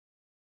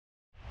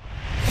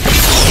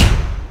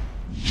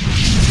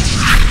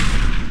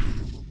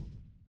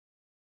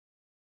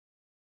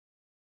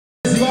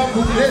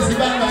Kulezi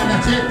baba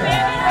anacheka.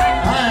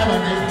 Haya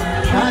bwana.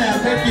 Haya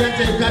keki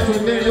acha ikatwe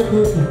mbele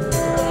huku.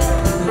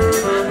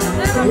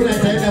 Ila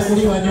itaenda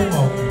kuliwa nyuma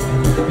huko.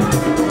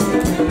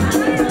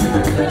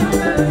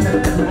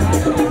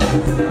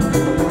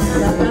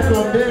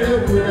 Ikatwe mbele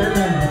huku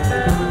inaenda.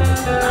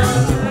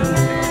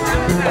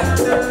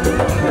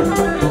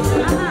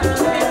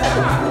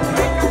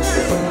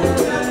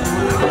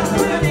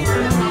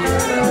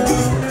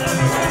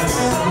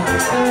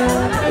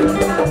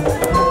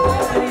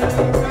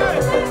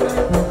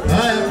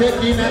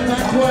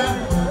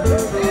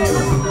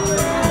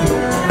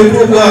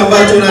 Kubwa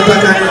ambacho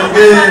nataka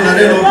niongee na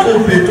neno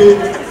fupi tu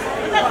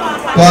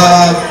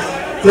kwa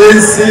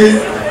Prince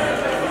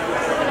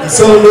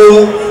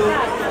Msondo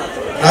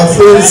na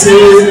Prince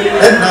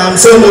na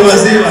Msondo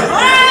Maziwa.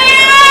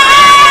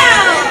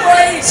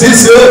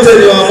 Sisi wote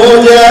ni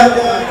wamoja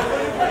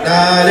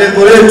na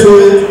lengo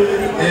letu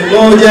ni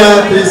moja,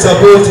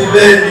 kuisupport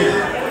bendi.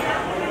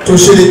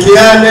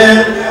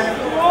 Tushirikiane,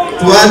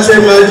 tuache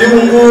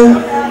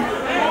majungu,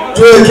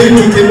 tuwe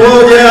kitu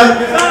kimoja.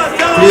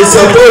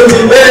 Tuisapoti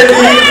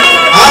bendi.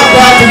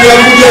 Hapa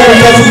tumekuja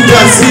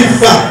kutafuta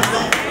sifa,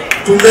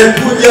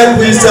 tumekuja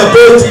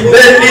kuisapoti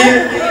bendi,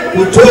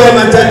 kutoa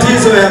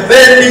matatizo ya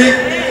bendi,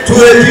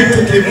 tuwe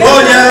kitu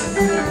kimoja.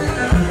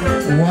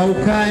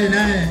 Waukae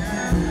naye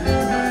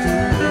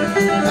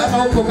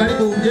kama uko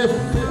karibu Jeff,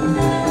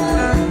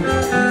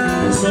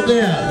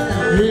 sogea.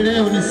 Hii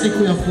leo ni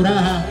siku ya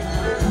furaha.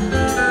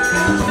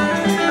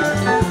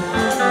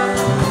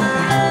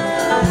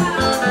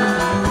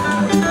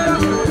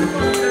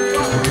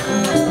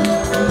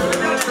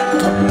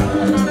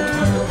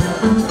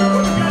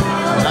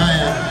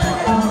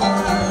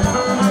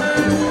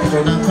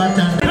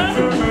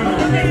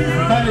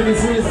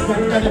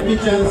 Patikane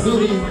picha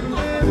nzuri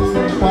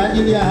kwa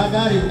ajili ya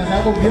habari, kwa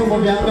sababu vyombo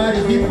vya habari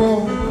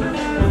vipo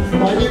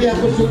kwa ajili ya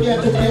kushuhudia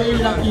tukio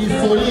hili la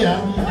kihistoria.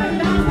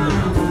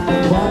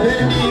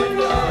 Wabendi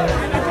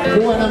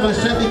kuwa na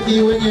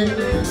mashabiki wenye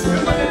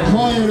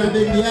moyo na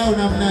bendi yao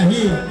namna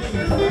hii.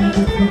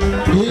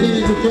 Hili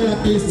ni tukio la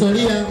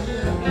kihistoria,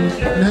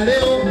 na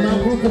leo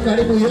magrupu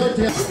karibu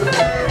yote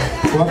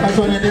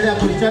wakati wanaendelea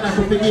kulichana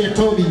kupigia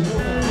tobi.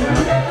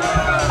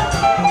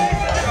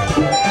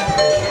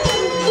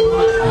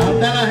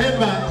 Abdala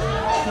Hemba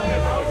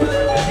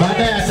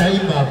baadaye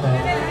ataimba hapa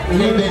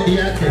ili bendi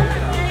yake.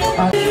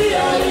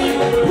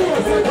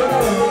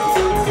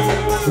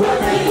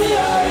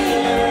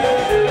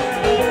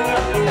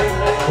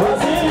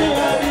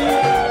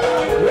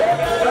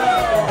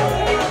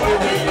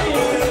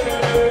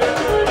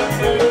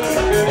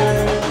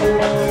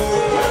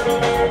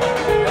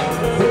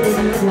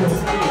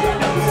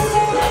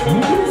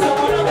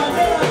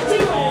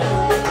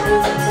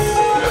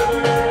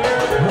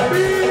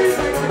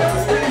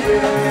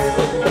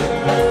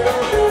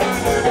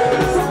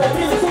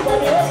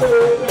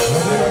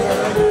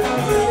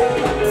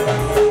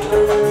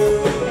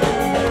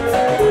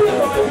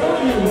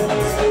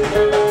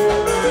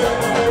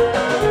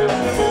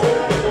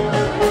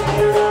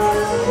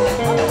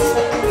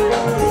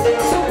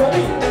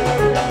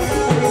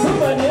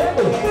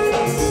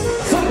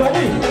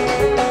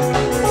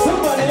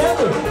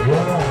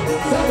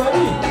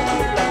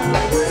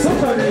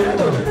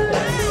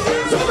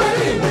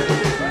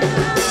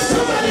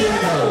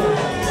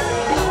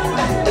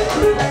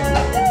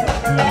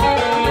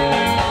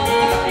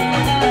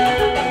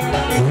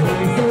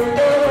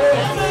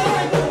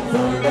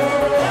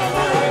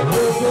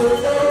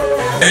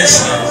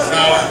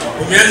 Sawa,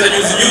 umeanza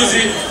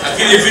juzi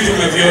lakini vitu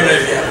umeviona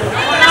hivi.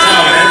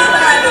 Sawa eh?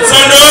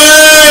 Msondo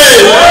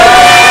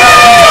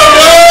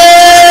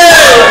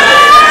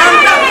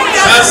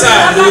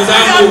sasa ndugu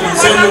zangu,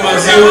 Msondo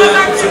Maziwa,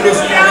 Msondo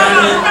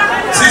Sindani,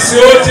 sisi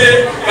wote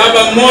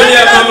baba mmoja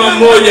mama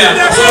mmoja,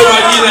 sio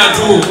majina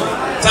tu.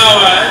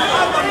 Sawa eh?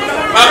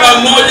 Baba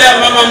mmoja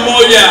mama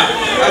mmoja,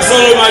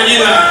 sio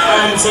majina.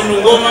 Kama Msondo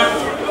Ngoma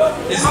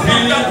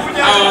Isbili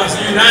au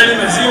Sindani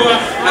Maziwa,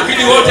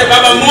 lakini wote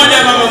baba mmoja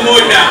mama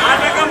mmoja.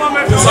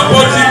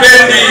 Tusupport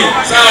bendi.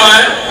 Sawa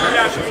eh?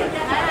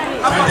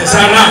 Asante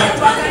sana.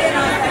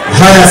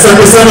 Haya,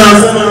 asante sana.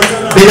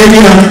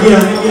 Beneja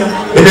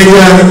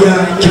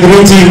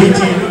Kibiriti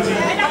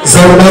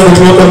Zaurabangu,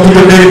 tunaomba mtu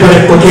mbele pale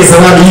kupokea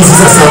zawadi hizi.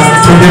 Sasa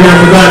tuendelea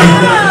mbali.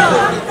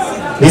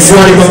 Ni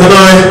swali kwa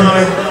baadaye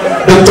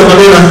Dr.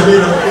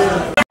 Madela.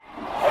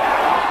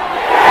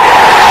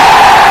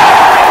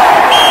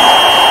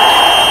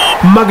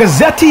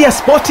 Magazeti ya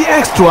Sporti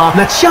Extra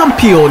na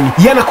Champion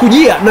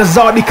yanakujia na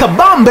zawadi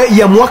kabambe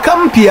ya mwaka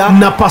mpya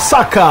na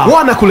Pasaka.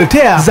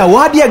 Wanakuletea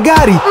zawadi ya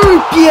gari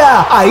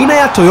mpya aina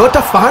ya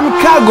Toyota Fan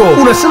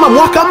Cargo. Unasema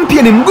mwaka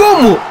mpya ni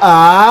mgumu?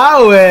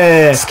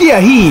 Awe, sikia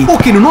hii.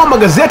 Ukinunua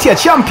magazeti ya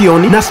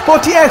Champion na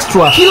Sporti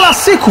Extra, kila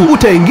siku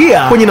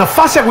utaingia kwenye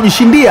nafasi ya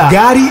kujishindia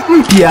gari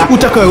mpya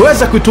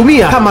utakayoweza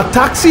kuitumia kama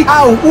taxi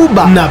au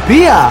Uber, na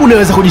pia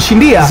unaweza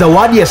kujishindia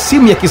zawadi ya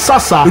simu ya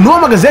kisasa. Nunua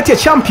magazeti ya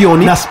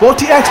Champion na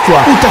Sporti Extra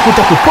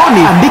Utakuta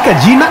kuponi, andika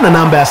jina na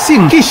namba ya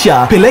simu,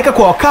 kisha peleka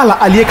kwa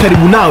wakala aliye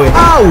karibu nawe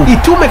au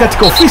itume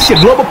katika ofisi ya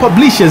Global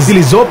Publishers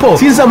zilizopo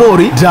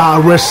Sinzamori,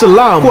 Dar es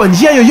Salaam. Kwa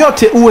njia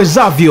yoyote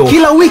uwezavyo,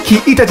 kila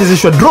wiki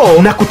itachezeshwa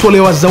draw na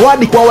kutolewa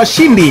zawadi kwa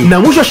washindi, na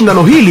mwisho wa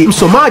shindano hili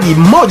msomaji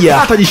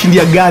mmoja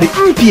atajishindia gari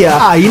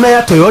mpya aina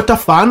ya Toyota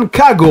Fan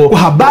Cargo. Kwa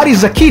habari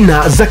za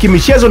kina za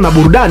kimichezo na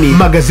burudani,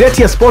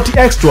 magazeti ya Sport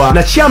Extra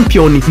na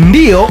Champion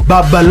ndiyo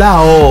baba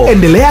lao.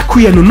 Endelea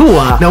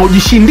kuyanunua na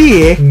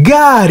ujishindie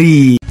gari.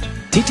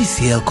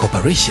 TTCL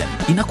Corporation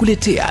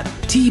inakuletea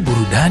T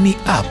Burudani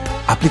App,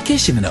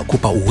 application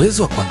inayokupa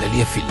uwezo wa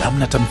kuangalia filamu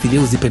na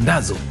tamthilia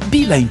uzipendazo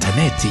bila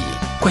interneti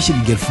kwa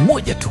shilingi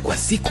 1,000 tu kwa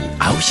siku,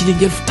 au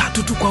shilingi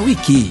 3,000 tu kwa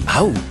wiki,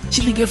 au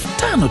shilingi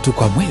 5,000 tu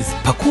kwa mwezi.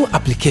 Pakua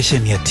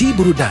application ya T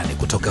Burudani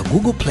kutoka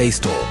Google Play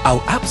Store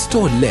au App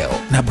Store leo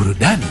na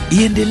burudani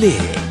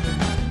iendelee.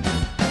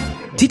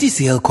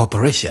 TTCL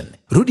Corporation,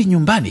 rudi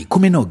nyumbani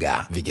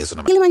kumenoga. Vigezo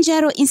na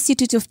Kilimanjaro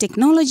Institute of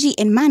Technology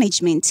and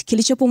Management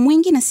kilichopo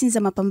Mwingi na Sinza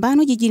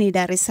Mapambano jijini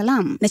Dar es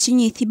Salaam na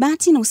chenye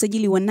ithibati na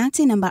usajili wa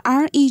NACTE namba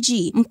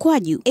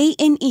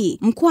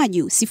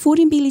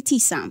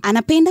REG/ANE/029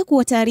 anapenda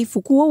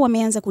kuwataarifu kuwa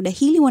wameanza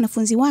kudahili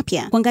wanafunzi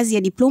wapya kwa ngazi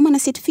ya diploma na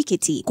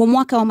certificate kwa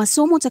mwaka wa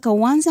masomo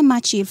utakaoanza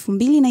Machi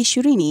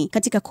 2020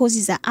 katika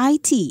kozi za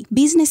IT,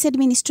 Business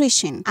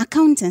Administration,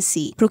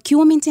 Accountancy,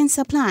 Procurement and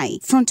Supply,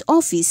 Front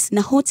Office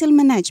na Hotel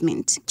Management.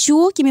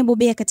 Chuo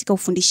kimebobea katika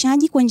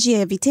ufundishaji kwa njia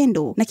ya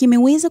vitendo na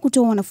kimeweza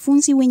kutoa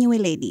wanafunzi wenye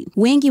weledi.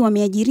 Wengi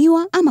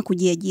wameajiriwa ama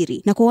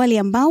kujiajiri, na kwa wale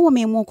ambao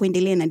wameamua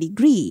kuendelea na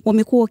degree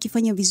wamekuwa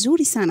wakifanya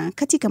vizuri sana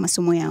katika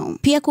masomo yao.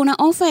 Pia kuna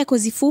ofa ya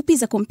kozi fupi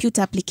za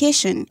computer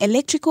application,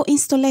 electrical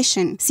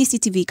installation,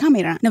 CCTV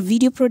camera na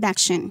video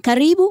production.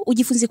 Karibu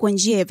ujifunze kwa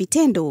njia ya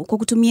vitendo kwa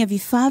kutumia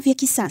vifaa vya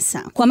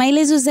kisasa. Kwa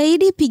maelezo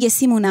zaidi piga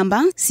simu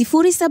namba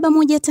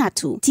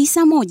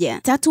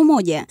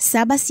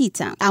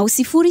 0713913176 au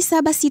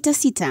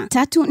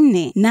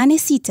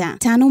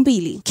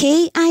 0766348652.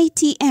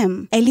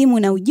 KITM, elimu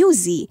na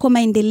ujuzi kwa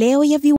maendeleo ya